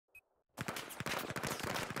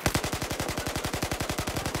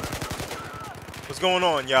What's going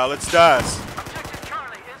on, y'all? Let's dice.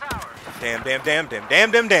 Damn.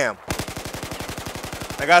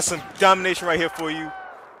 I got some domination right here for you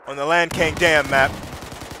on the Land Kang Dam map.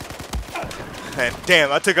 And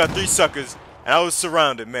damn, I took out 3 suckers and I was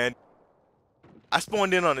surrounded, man. I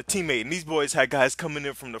spawned in on a teammate and these boys had guys coming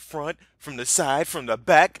in from the front, from the side, from the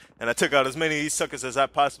back, and I took out as many of these suckers as I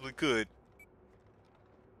possibly could.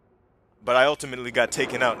 But I ultimately got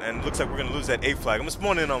taken out, and it looks like we're going to lose that A flag. I'm going to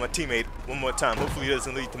spawn in on my teammate one more time. Hopefully it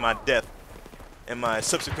doesn't lead to my death and my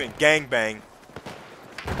subsequent gangbang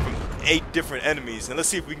from 8 different enemies. And let's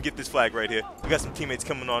see if we can get this flag right here. We got some teammates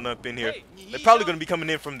coming on up in here. They're probably going to be coming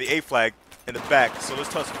in from the A flag in the back, so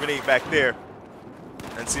let's toss a grenade back there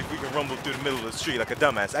and see if we can rumble through the middle of the street like a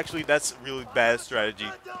dumbass. Actually, that's a really bad strategy.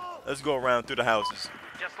 Let's go around through the houses.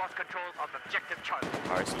 Just lost control of objective Charlie.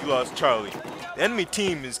 Alright, so you lost Charlie. The enemy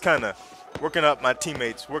team is kind of working out my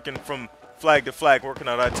teammates, working from flag to flag, working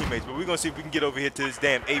out our teammates. But we're going to see if we can get over here to this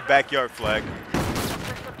damn A backyard flag.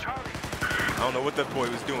 I don't know what that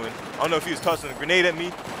boy was doing. I don't know if he was tossing a grenade at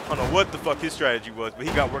me. I don't know what the fuck his strategy was, but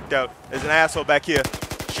he got worked out. There's an asshole back here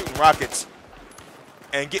shooting rockets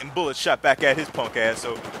and getting bullets shot back at his punk ass.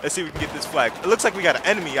 So let's see if we can get this flag. It looks like we got an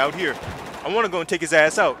enemy out here. I want to go and take his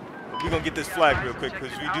ass out. We're going to get this flag real quick because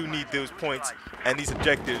we do need those points and these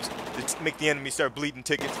objectives to make the enemy start bleeding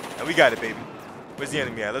tickets. And we got it, baby. Where's the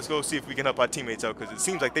enemy at? Let's go see if we can help our teammates out because it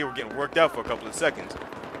seems like they were getting worked out for a couple of seconds.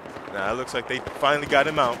 Nah, it looks like they finally got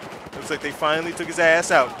him out. Looks like they finally took his ass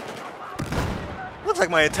out. Looks like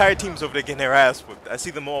my entire team's over there getting their ass whooped. I see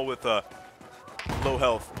them all with low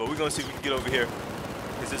health. But we're going to see if we can get over here.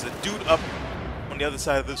 Because there's a dude up on the other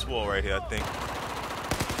side of this wall right here, I think.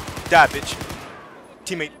 Die, bitch.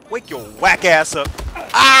 Teammate, wake your whack ass up.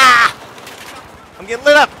 Ah! I'm getting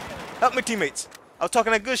lit up. Help me, teammates. I was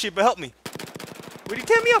talking that good shit, but help me. Where'd he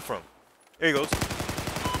tear me up from? There he goes.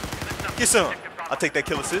 Get some. I'll take that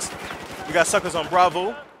kill assist. We got suckers on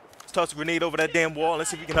Bravo. Let's toss a grenade over that damn wall. Let's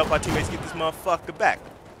see if we can help our teammates get this motherfucker back.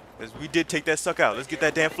 Because we did take that sucker out. Let's get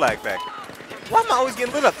that damn flag back. Why am I always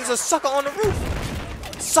getting lit up? There's a sucker on the roof.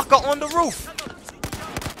 Sucker on the roof.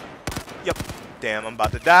 Yep. Damn, I'm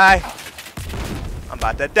about to die. I'm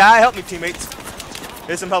about to die. Help me, teammates.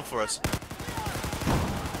 Here's some help for us.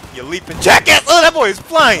 You leaping jackass. Oh, that boy is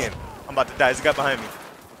flying. I'm about to die. There's a guy behind me.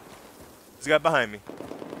 There's a guy behind me.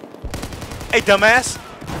 Hey, dumbass. I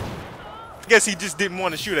guess he just didn't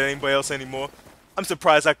want to shoot at anybody else anymore. I'm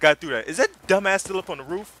surprised I got through that. Is that dumbass still up on the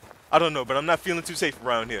roof? I don't know, but I'm not feeling too safe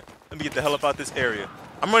around here. Let me get the hell up out this area.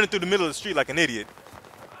 I'm running through the middle of the street like an idiot.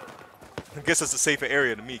 I guess that's a safer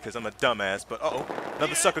area to me because I'm a dumbass. But, uh-oh.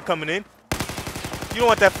 Another sucker coming in. You don't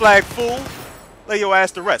want that flag, fool. Lay your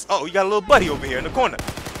ass to rest. Uh oh, you got a little buddy over here in the corner.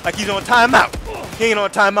 Like he's on timeout. He ain't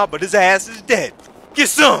on timeout, but his ass is dead. Get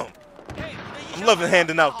some. I'm loving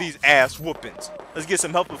handing out these ass whoopings. Let's get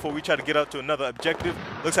some help before we try to get out to another objective.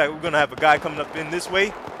 Looks like we're going to have a guy coming up in this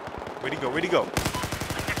way. Where'd he go? Where'd he go?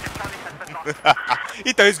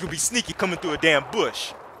 He thought he was going to be sneaky coming through a damn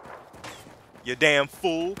bush. You damn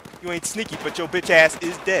fool. You ain't sneaky, but your bitch ass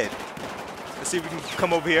is dead. Let's see if we can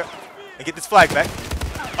come over here and get this flag back.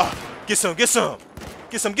 Get some, get some.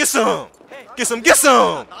 Get some, get some. Get some, get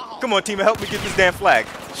some. Come on, teammate, help me get this damn flag.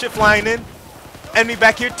 Shit flying in. Enemy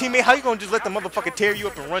back here, teammate. How you gonna just let the motherfucker tear you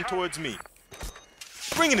up and run towards me?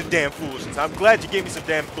 Bring in the damn foolishness. I'm glad you gave me some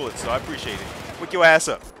damn bullets, so I appreciate it. Wake your ass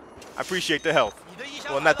up. I appreciate the help.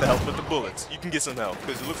 Well, not the help, but the bullets. You can get some help,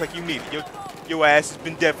 because it looks like you need it. Your ass has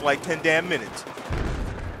been dead for like 10 damn minutes.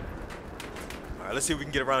 Alright, let's see if we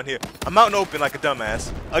can get around here. I'm out in the open like a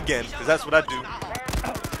dumbass. Again, because that's what I do.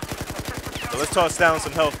 So let's toss down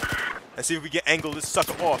some health and see if we can angle this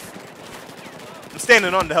sucker off. I'm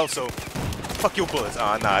standing on the health, so fuck your bullets.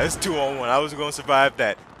 Ah, nah, it's 2-on-1. I was going to survive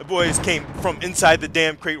that. The boys came from inside the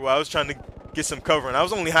damn crate where I was trying to get some cover, and I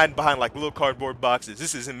was only hiding behind like little cardboard boxes.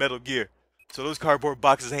 This is in Metal Gear, so those cardboard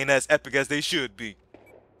boxes ain't as epic as they should be.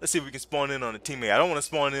 Let's see if we can spawn in on a teammate. I don't want to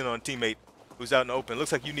spawn in on a teammate who's out in the open.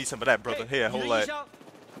 Looks like you need some of that, brother. Here, a whole lot.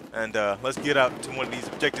 And let's get out to one of these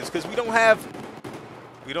objectives because we don't have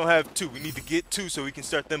 2. We need to get 2 so we can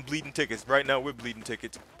start them bleeding tickets. Right now we're bleeding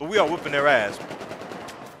tickets, but we are whipping their ass.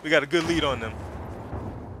 We got a good lead on them.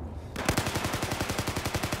 But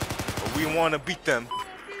we want to beat them.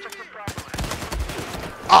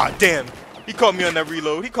 Ah, damn. He caught me on that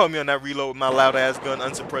reload. He caught me on that reload with my loud ass gun,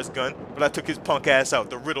 unsuppressed gun. But I took his punk ass out.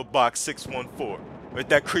 The Riddle Box 614. With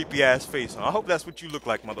that creepy ass face on. I hope that's what you look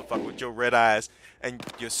like, motherfucker, with your red eyes and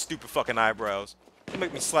your stupid fucking eyebrows. You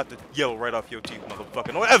make me slap the yellow right off your teeth,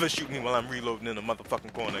 motherfucker. Don't ever shoot me while I'm reloading in the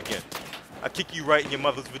motherfucking corner again. I kick you right in your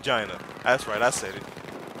mother's vagina. That's right, I said it.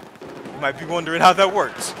 You might be wondering how that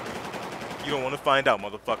works. You don't want to find out,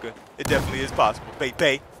 motherfucker. It definitely is possible.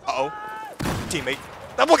 Pay. Uh-oh. Teammate.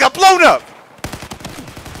 That boy got blown up!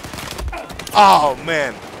 Oh,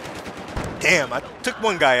 man. Damn, I took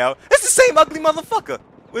one guy out. It's the same ugly motherfucker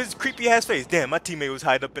with his creepy-ass face. Damn, my teammate was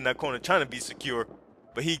hiding up in that corner trying to be secure,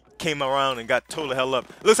 but he came around and got totally hell up.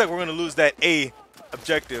 Looks like we're going to lose that A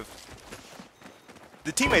objective.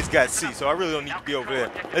 The teammates got C, so I really don't need to be over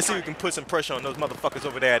there. Let's see if we can put some pressure on those motherfuckers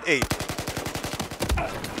over there at A.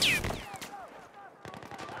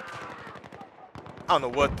 I don't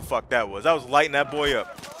know what the fuck that was. I was lighting that boy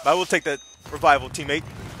up. But I will take that revival, teammate.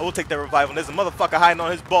 I will take that revival. And there's a motherfucker hiding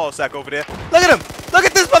on his ball sack over there. Look at him! Look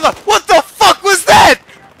at this mother! What the fuck was that?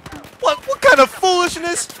 What kind of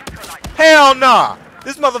foolishness? Hell nah!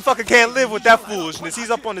 This motherfucker can't live with that foolishness. He's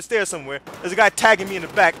up on the stairs somewhere. There's a guy tagging me in the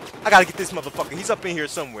back. I gotta get this motherfucker. He's up in here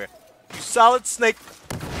somewhere. You solid snake,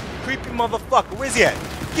 creepy motherfucker. Where's he at?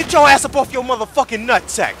 Get your ass up off your motherfucking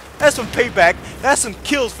nutsack. That's some payback. That's some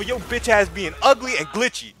kills for your bitch ass being ugly and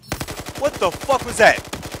glitchy. What the fuck was that?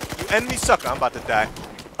 You enemy sucker. I'm about to die.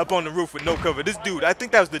 Up on the roof with no cover. This dude, I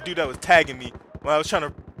think that was the dude that was tagging me when I was trying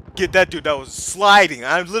to get that dude that was sliding.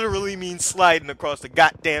 I literally mean sliding across the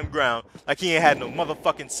goddamn ground like he ain't had no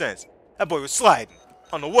motherfucking sense. That boy was sliding.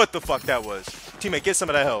 I don't know what the fuck that was. Teammate, get some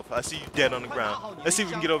of that health. I see you dead on the ground. Let's see if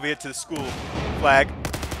we can get over here to the school flag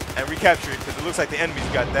and recapture it, because it looks like the enemy's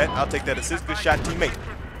got that. I'll take that assist. Good shot, teammate.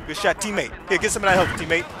 Good shot, teammate. Here, get some of that health,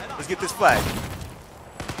 teammate. Let's get this flag.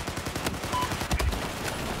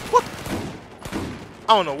 What?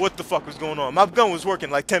 I don't know what the fuck was going on. My gun was working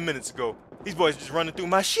like 10 minutes ago. These boys just running through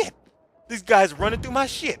my shit. These guys running through my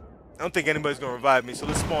shit. I don't think anybody's gonna revive me, so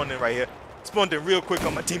let's spawn in right here. Spawned in real quick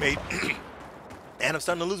on my teammate. And I'm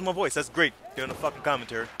starting to lose my voice. That's great. Doing a fucking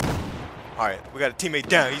commentary. Alright, we got a teammate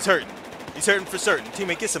down. He's hurting. He's hurting for certain.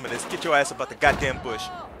 Teammate, get some of this. Get your ass about the goddamn bush.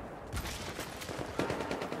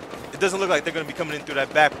 It doesn't look like they're going to be coming in through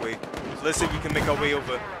that back way. So let's see if we can make our way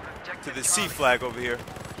over to the C flag over here.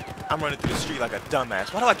 I'm running through the street like a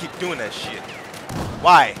dumbass. Why do I keep doing that shit?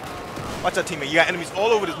 Why? Watch out, teammate. You got enemies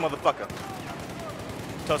all over this motherfucker.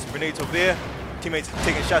 Toss some grenades over there. Teammates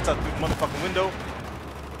taking shots out through the motherfucking window.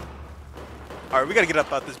 Alright, we got to get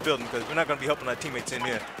up out this building because we're not going to be helping our teammates in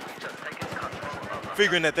here.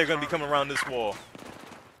 Figuring that they're going to be coming around this wall.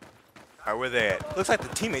 Alright, where they at? Looks like the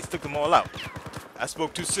teammates took them all out. I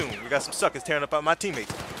spoke too soon. We got some suckers tearing up out my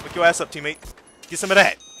teammates. Pick your ass up, teammate. Get some of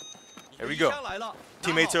that. There we go.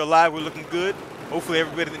 Teammates are alive. We're looking good. Hopefully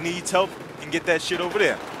everybody that needs help can get that shit over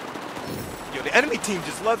there. Yo, the enemy team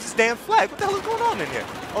just loves this damn flag. What the hell is going on in here?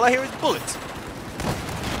 All I hear is bullets.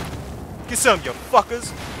 Get some, you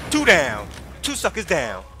fuckers. 2 down. 2 suckers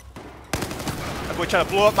down. That boy trying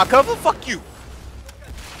to blow up my cover? Fuck you.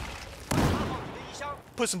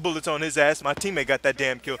 Put some bullets on his ass. My teammate got that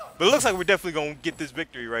damn kill. But it looks like we're definitely going to get this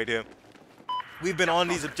victory right here. We've been on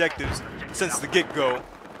these objectives since the get-go.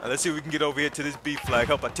 Let's see if we can get over here to this B flag,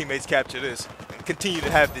 help our teammates capture this, and continue to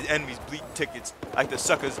have the enemies bleeding tickets like the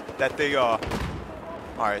suckers that they are.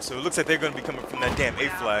 Alright, so it looks like they're going to be coming from that damn A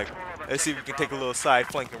flag. Let's see if we can take a little side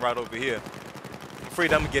flanking route over here. I'm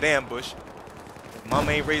afraid I'm going to get ambushed.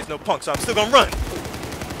 Mama ain't raised no punk, so I'm still going to run.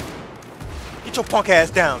 Get your punk ass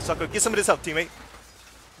down, sucker. Get some of this help, teammate.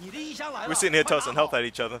 We're sitting here tossing health at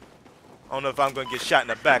each other. I don't know if I'm going to get shot in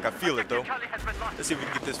the back. I feel it, though. Let's see if we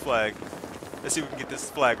can get this flag. Let's see if we can get this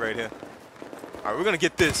flag right here. Alright, we're going to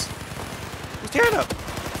get this. Who's tearing up?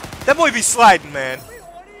 That boy be sliding, man.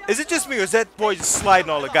 Is it just me, or is that boy just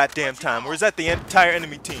sliding all the goddamn time? Or is that the entire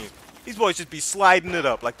enemy team? These boys just be sliding it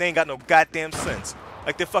up like they ain't got no goddamn sense.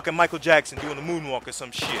 Like they're fucking Michael Jackson doing a moonwalk or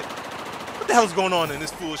some shit. What the hell's going on in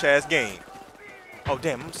this foolish-ass game? Oh,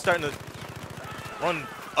 damn, I'm starting to run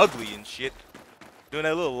ugly and shit. Doing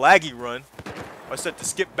that little laggy run. I start to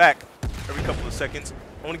skip back every couple of seconds.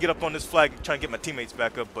 I want to get up on this flag and try and get my teammates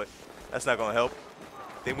back up, but that's not going to help.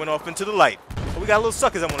 They went off into the light. But we got little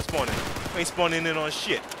suckers I want to spawn in. We ain't spawning in on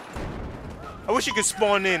shit. I wish you could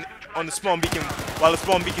spawn in on the spawn beacon while the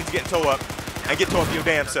spawn beacon's getting towed up and get towed up your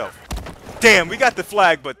damn self. Damn, we got the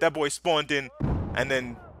flag, but that boy spawned in and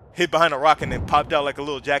then hid behind a rock and then popped out like a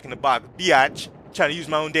little jack-in-the-box biatch, trying to use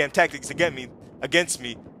my own damn tactics against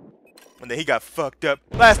me. And then he got fucked up.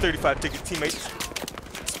 Last 35 ticket teammates.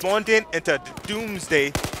 Spawned in into the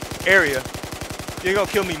doomsday area. You ain't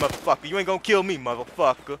gonna kill me, motherfucker. You ain't gonna kill me,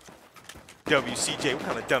 motherfucker. WCJ, what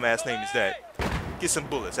kind of dumbass name is that? Get some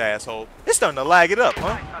bullets, asshole. It's starting to lag it up,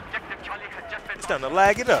 huh? It's starting to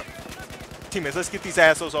lag it up. Teammates, let's get these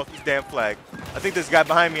assholes off this damn flag. I think there's a guy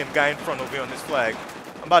behind me and a guy in front over here on this flag.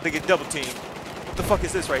 I'm about to get double teamed. What the fuck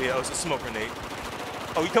is this right here? Oh, it's a smoke grenade.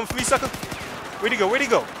 Oh, you coming for me, sucker? Where'd he go? Where'd he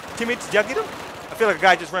go? Teammates, did y'all get him? I feel like a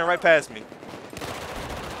guy just ran right past me.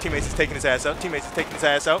 Teammates is taking his ass out. Teammates is taking his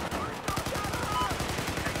ass out.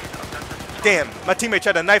 Damn, my teammate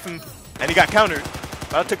tried to knife him, and he got countered.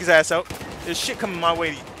 But I took his ass out. There's shit coming my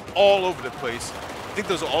way all over the place. I think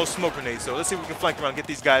those are all smoke grenades, so let's see if we can flank around and get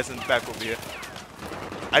these guys in the back over here.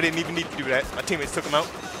 I didn't even need to do that. My teammates took them out.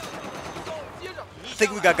 I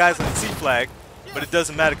think we got guys on the C flag, but it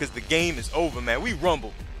doesn't matter because the game is over, man. We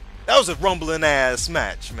rumbled. That was a rumbling ass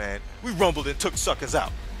match, man. We rumbled and took suckers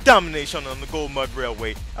out. Domination on the Golmud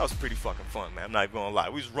Railway. That was pretty fucking fun, man. I'm not even gonna lie.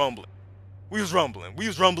 We was rumbling. We was rumbling. We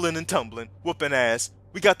was rumbling and tumbling, whooping ass.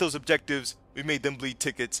 We got those objectives. We made them bleed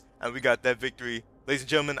tickets, and we got that victory. Ladies and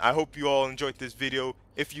gentlemen, I hope you all enjoyed this video.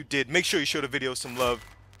 If you did, make sure you show the video some love.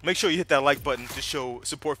 Make sure you hit that like button to show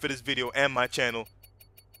support for this video and my channel.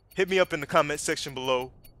 Hit me up in the comment section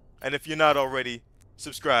below. And if you're not already,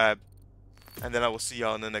 subscribe. And then I will see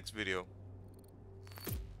y'all in the next video.